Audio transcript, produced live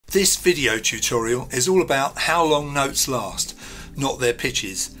This video tutorial is all about how long notes last, not their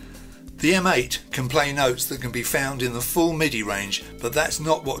pitches. The M8 can play notes that can be found in the full MIDI range, but that's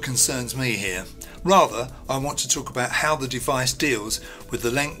not what concerns me here. Rather, I want to talk about how the device deals with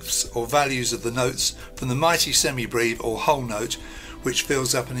the lengths or values of the notes from the mighty semi-breve or whole note, which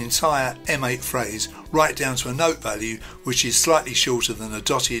fills up an entire M8 phrase, right down to a note value which is slightly shorter than a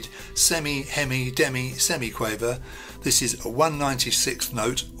dotted semi, hemi, demi, semi-quaver. This is a 1/96th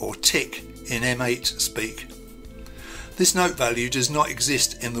note, or tick in M8 speak. This note value does not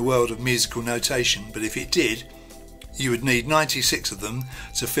exist in the world of musical notation, but if it did, you would need 96 of them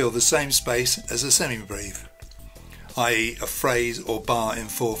to fill the same space as a semi-breve, i.e. a phrase or bar in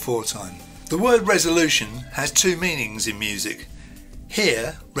 4/4 time. The word resolution has two meanings in music.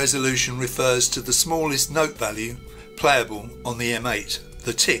 Here, resolution refers to the smallest note value playable on the M8,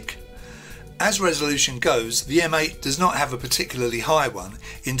 the tick. As resolution goes, the M8 does not have a particularly high one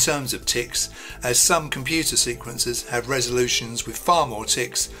in terms of ticks, as some computer sequencers have resolutions with far more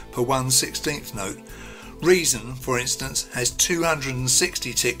ticks per 1/16th note. Reason, for instance, has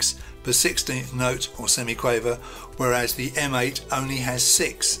 260 ticks per 16th note or semiquaver, whereas the M8 only has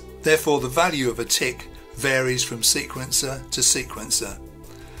 6. Therefore, the value of a tick varies from sequencer to sequencer.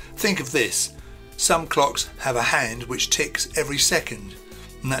 Think of this: some clocks have a hand which ticks every second,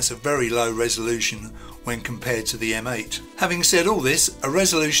 and that's a very low resolution when compared to the M8. Having said all this, a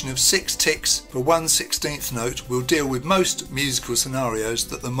resolution of 6 ticks per 1/16th note will deal with most musical scenarios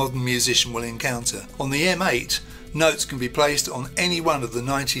that the modern musician will encounter. On the M8, notes can be placed on any one of the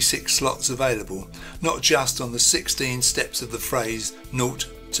 96 slots available, not just on the 16 steps of the phrase 0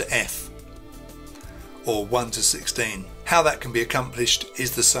 to F or 1 to 16. How that can be accomplished is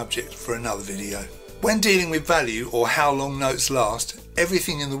the subject for another video. When dealing with value or how long notes last,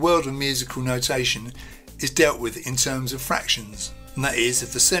 everything in the world of musical notation is dealt with in terms of fractions. And that is,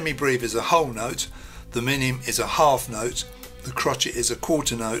 if the semi-breve is a whole note, the minim is a half note, the crotchet is a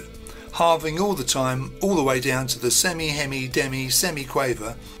quarter note, halving all the time, all the way down to the semi, hemi, demi,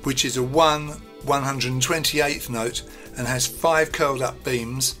 semi-quaver, which is a 1/128th note and has 5 curled up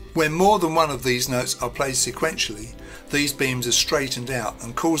beams. When more than one of these notes are played sequentially, these beams are straightened out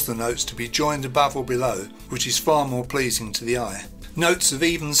and cause the notes to be joined above or below, which is far more pleasing to the eye. Notes of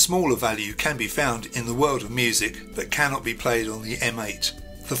even smaller value can be found in the world of music, but cannot be played on the M8.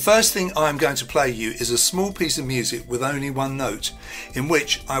 The first thing I am going to play you is a small piece of music with only one note, in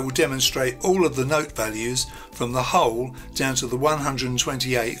which I will demonstrate all of the note values from the whole down to the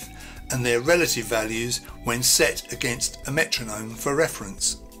 128th and their relative values when set against a metronome for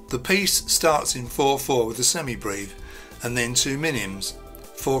reference. The piece starts in 4/4 with a semi-breve, and then 2 minims,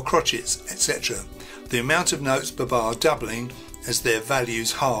 4 crotchets, etc. The amount of notes per bar doubling as their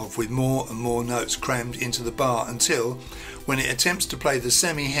values halve, with more and more notes crammed into the bar until, when it attempts to play the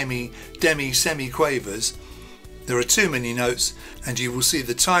semi, hemi, demi, semi-quavers, there are too many notes and you will see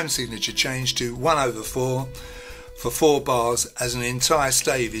the time signature change to 1/4 for 4 bars, as an entire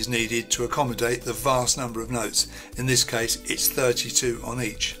stave is needed to accommodate the vast number of notes. In this case, it's 32 on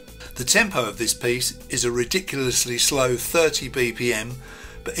each. The tempo of this piece is a ridiculously slow 30 BPM,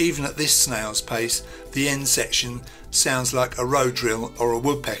 but even at this snail's pace, the end section sounds like a road drill or a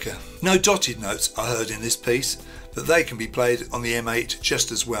woodpecker. No dotted notes are heard in this piece, but they can be played on the M8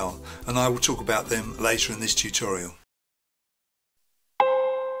 just as well, and I will talk about them later in this tutorial.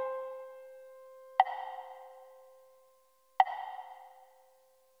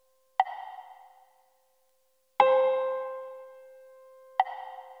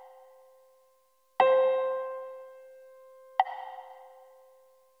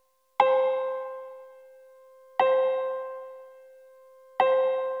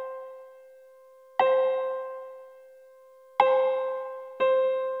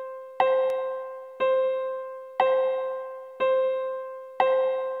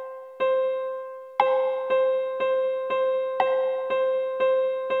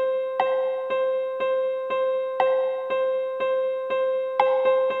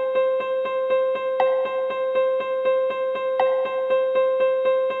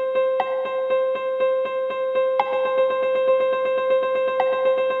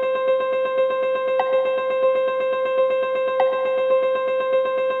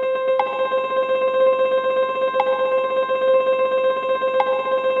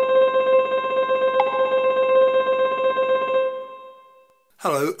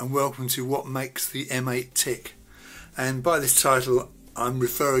 Hello and welcome to What Makes the M8 Tick, and by this title I'm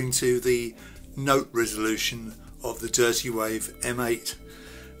referring to the note resolution of the Dirtywave M8.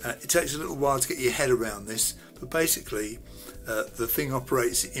 It takes a little while to get your head around this, but basically the thing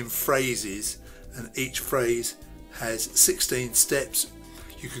operates in phrases, and each phrase has 16 steps.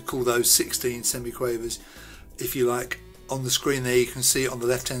 You could call those 16 semiquavers if you like. On the screen there you can see on the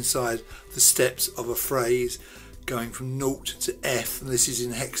left hand side the steps of a phrase going from 0 to F, and this is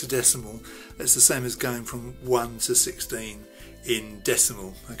in hexadecimal. It's the same as going from 1 to 16 in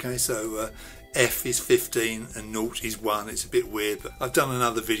decimal. Okay, so F is 15 and 0 is 1. It's a bit weird, but I've done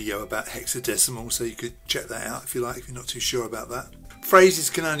another video about hexadecimal, so you could check that out if you like, if you're not too sure about that. Phrases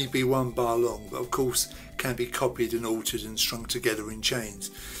can only be 1 bar long, but of course can be copied and altered and strung together in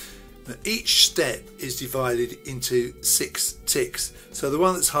chains. Now, each step is divided into 6 ticks. So the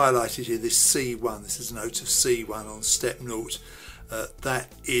one that's highlighted here, this C1, this is a note of C1 on step 0,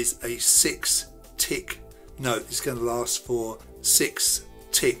 that is a 6 tick note. It's going to last for 6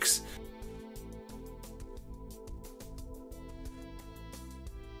 ticks.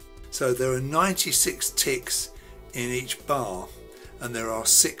 So there are 96 ticks in each bar, and there are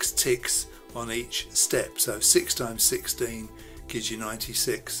 6 ticks on each step. So 6 times 16 gives you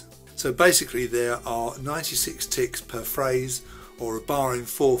 96. So basically there are 96 ticks per phrase, or a bar in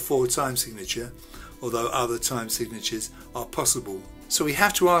 4/4 time signature, although other time signatures are possible. So we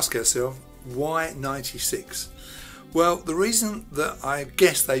have to ask ourselves, why 96? Well, the reason that I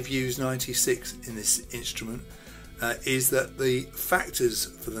guess they've used 96 in this instrument is that the factors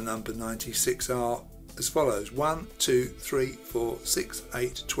for the number 96 are as follows: 1, 2, 3, 4, 6,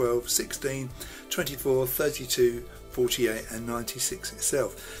 8, 12, 16, 24, 32, 48 and 96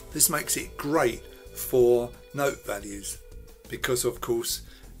 itself. This makes it great for note values because of course,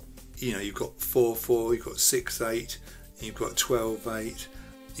 you know, you've got 4, 4, you've got 6, 8, you've got 12, 8,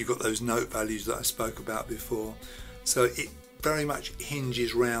 you've got those note values that I spoke about before. So it very much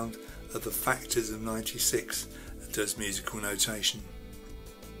hinges round the factors of 96 and does musical notation.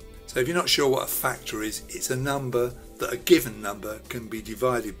 So if you're not sure what a factor is, it's a number that a given number can be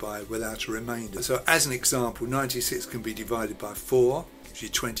divided by without a remainder. So as an example, 96 can be divided by 4, gives you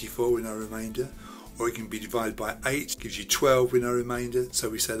 24 with no remainder, or it can be divided by 8, gives you 12 with no remainder. So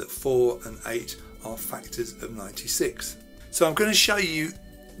we say that 4 and 8 are factors of 96. So I'm going to show you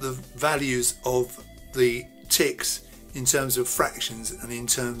the values of the ticks in terms of fractions and in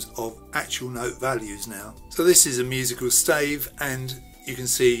terms of actual note values now. So this is a musical stave, and you can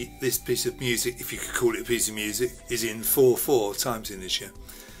see this piece of music, if you could call it a piece of music, is in 4/4 time signature.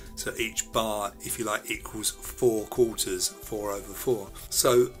 So each bar, if you like, equals 4 quarters, 4/4.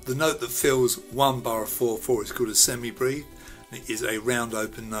 So the note that fills 1 bar of 4/4 is called a semi-breve. It is a round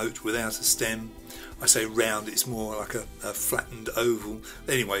open note without a stem. I say round, it's more like a flattened oval.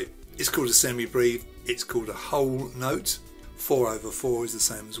 Anyway, it's called a semi-breve. It's called a whole note. 4/4 is the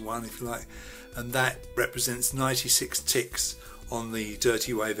same as 1, if you like, and that represents 96 ticks on the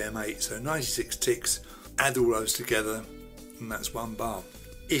Dirtywave M8. So 96 ticks, add all those together, and that's 1 bar.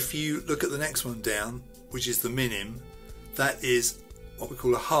 If you look at the next one down, which is the minim, that is what we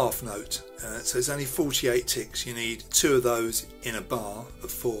call a half note. So it's only 48 ticks. You need 2 of those in a bar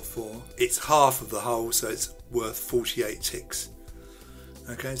of 4/4. It's half of the whole, so it's worth 48 ticks.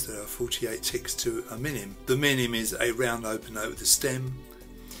 Okay, so there are 48 ticks to a minim. The minim is a round open note with a stem.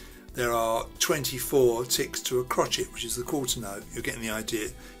 There are 24 ticks to a crotchet, which is the quarter note. You're getting the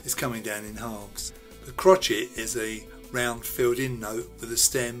idea. It's coming down in halves. The crotchet is a round filled in note with a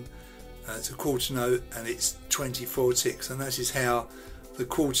stem. It's a quarter note and it's 24 ticks. And notice how the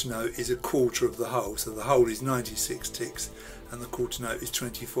quarter note is a quarter of the whole. So the whole is 96 ticks and the quarter note is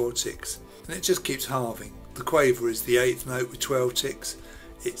 24 ticks. And it just keeps halving. The quaver is the 8th note with 12 ticks.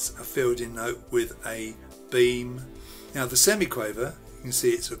 It's a filled in note with a beam. Now the semiquaver, you can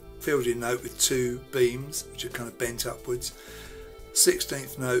see it's a filled in note with 2 beams which are kind of bent upwards.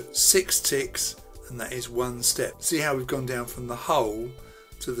 16th note, 6 ticks, and that is 1 step. See how we've gone down from the whole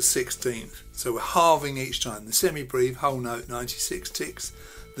to the 16th. So we're halving each time. The semi-breve, whole note, 96 ticks.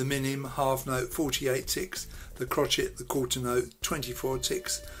 The minim, half note, 48 ticks. The crotchet, the quarter note, 24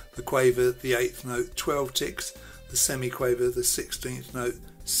 ticks. The quaver, the 8th note, 12 ticks. The semi-quaver, the 16th note,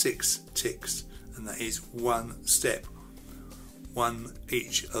 6 ticks. And that is 1 step. 1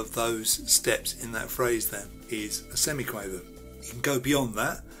 each of those steps in that phrase then is a semiquaver. You can go beyond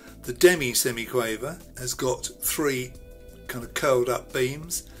that. The demi-semiquaver has got 3 kind of curled up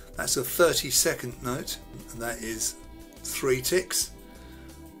beams. That's a 32nd note, and that is 3 ticks.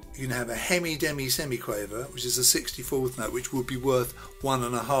 You can have a hemi-demi-semiquaver, which is a 64th note, which would be worth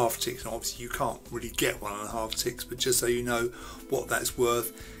 1.5 ticks. And obviously you can't really get 1.5 ticks, but just so you know what that's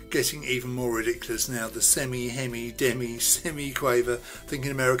worth. Getting even more ridiculous now, the semi-hemi-demi-semiquaver. I think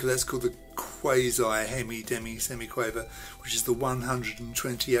in America that's called the quasi-hemi-demi-semiquaver, which is the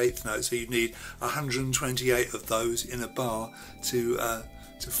 128th note. So you need 128 of those in a bar to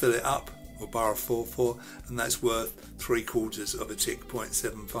fill it up, or bar of 4/4, and that's worth 3/4 of a tick,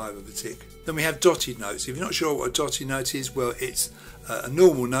 0.75 of a tick. Then we have dotted notes. If you're not sure what a dotted note is, well, it's a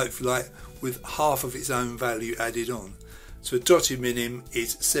normal note, if you like, with half of its own value added on. So a dotted minim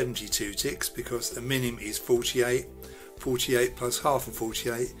is 72 ticks, because a minim is 48. 48 plus half of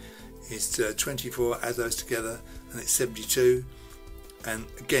 48 is 24. Add those together and it's 72. And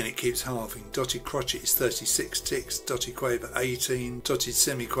again, it keeps halving. Dotted crotchet is 36 ticks, dotted quaver 18, dotted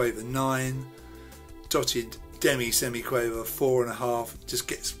semiquaver 9, dotted demi semiquaver 4.5. Just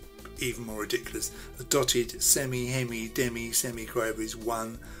gets even more ridiculous. The dotted semi, hemi, demi semiquaver is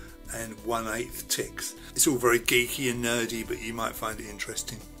 1 and 1/8 ticks. It's all very geeky and nerdy, but you might find it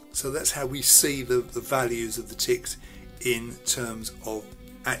interesting. So that's how we see the values of the ticks in terms of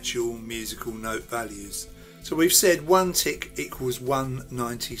actual musical note values. So we've said 1 tick equals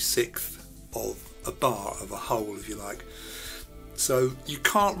 1/96th of a bar, of a whole, if you like. So you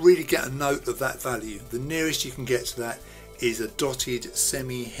can't really get a note of that value. The nearest you can get to that is a dotted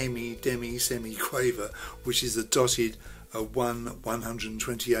semi, hemi, demi, semi-quaver, which is a dotted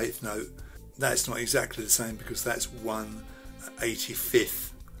 1/128th note. That's not exactly the same, because that's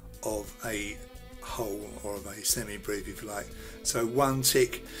 1/85th of a whole, or of a semi-breve, if you like. So 1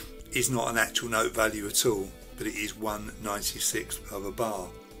 tick is not an actual note value at all, but it is 1/96th of a bar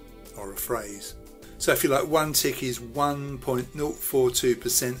or a phrase. So if you like, 1 tick is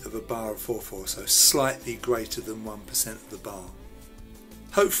 1.042% of a bar of 4/4, so slightly greater than 1% of the bar.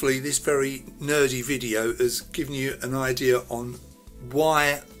 Hopefully this very nerdy video has given you an idea on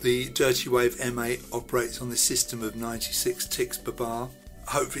why the Dirtywave M8 operates on this system of 96 ticks per bar.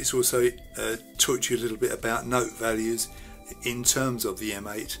 Hopefully it's also taught you a little bit about note values in terms of the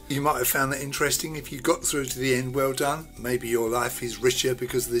M8. You might have found that interesting. If you got through to the end, well done. Maybe your life is richer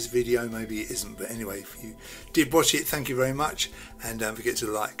because of this video, maybe it isn't, but anyway, if you did watch it, thank you very much, and don't forget to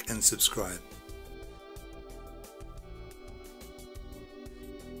like and subscribe.